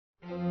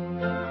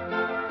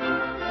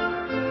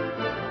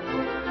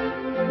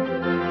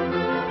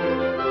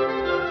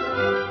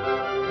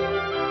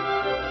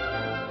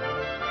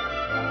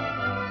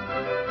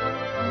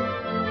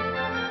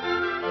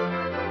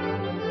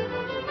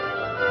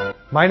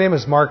My name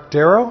is Marc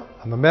Darrow.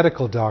 I'm a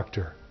medical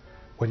doctor.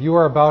 What you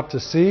are about to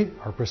see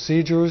are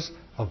procedures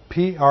of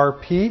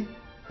PRP,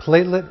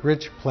 platelet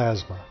rich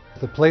plasma.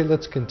 The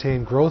platelets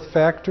contain growth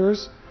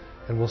factors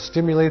and will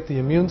stimulate the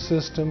immune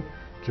system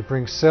to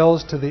bring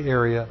cells to the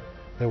area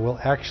that will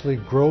actually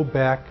grow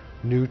back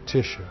new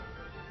tissue,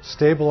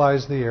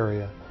 stabilize the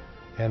area,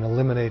 and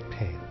eliminate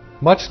pain.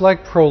 Much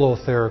like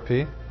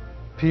prolotherapy,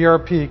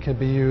 PRP can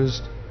be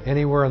used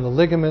anywhere in the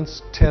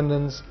ligaments,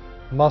 tendons,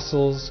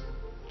 muscles,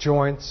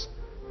 joints,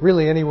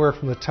 really anywhere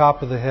from the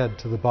top of the head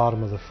to the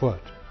bottom of the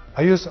foot.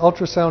 I use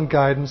ultrasound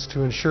guidance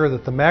to ensure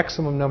that the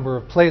maximum number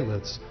of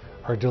platelets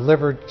are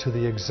delivered to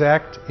the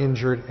exact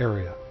injured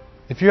area.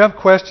 If you have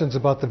questions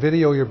about the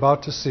video you're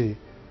about to see,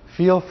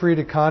 feel free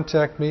to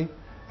contact me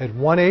at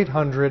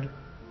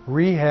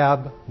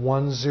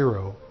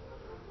 1-800-REHAB-10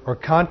 or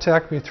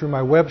contact me through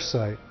my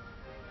website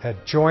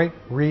at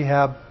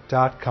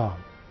jointrehab.com.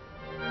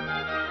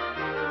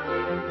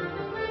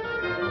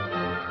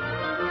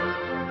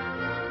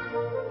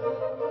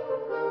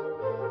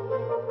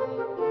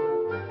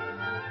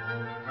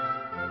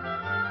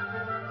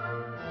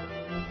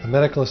 The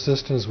medical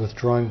assistant is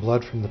withdrawing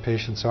blood from the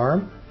patient's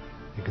arm.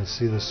 You can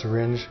see the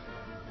syringe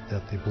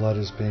that the blood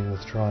is being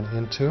withdrawn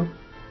into.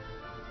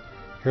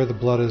 Here the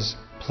blood is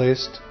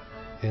placed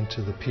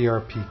into the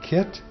PRP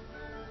kit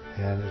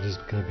and it is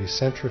going to be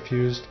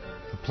centrifuged.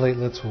 The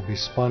platelets will be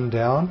spun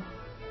down.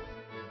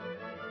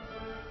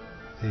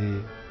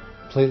 The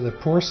platelet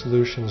poor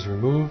solution is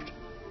removed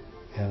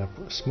and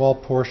a small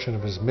portion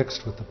of it is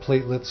mixed with the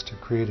platelets to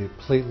create a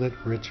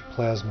platelet rich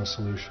plasma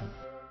solution.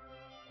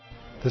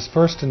 This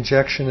first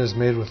injection is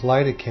made with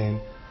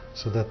lidocaine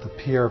so that the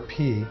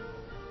PRP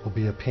will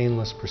be a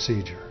painless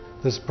procedure.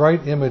 This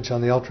bright image on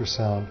the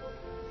ultrasound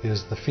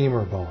is the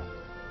femur bone.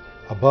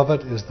 Above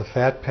it is the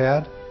fat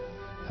pad,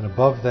 and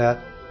above that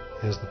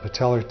is the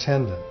patellar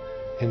tendon.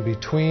 In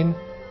between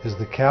is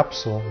the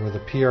capsule where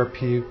the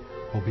PRP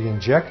will be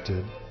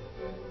injected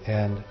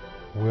and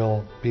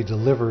will be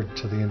delivered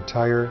to the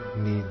entire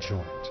knee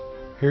joint.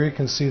 Here you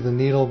can see the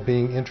needle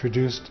being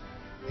introduced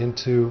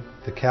into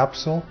the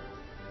capsule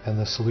and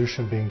the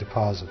solution being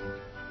deposited.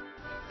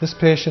 This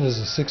patient is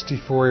a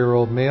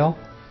 64-year-old male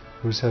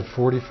who's had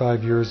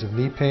 45 years of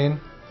knee pain.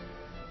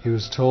 He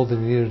was told that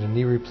he needed a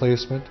knee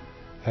replacement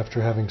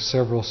after having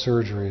several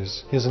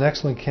surgeries. He is an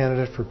excellent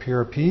candidate for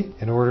PRP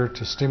in order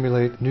to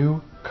stimulate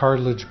new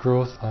cartilage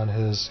growth on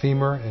his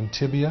femur and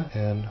tibia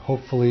and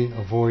hopefully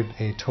avoid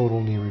a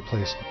total knee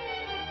replacement.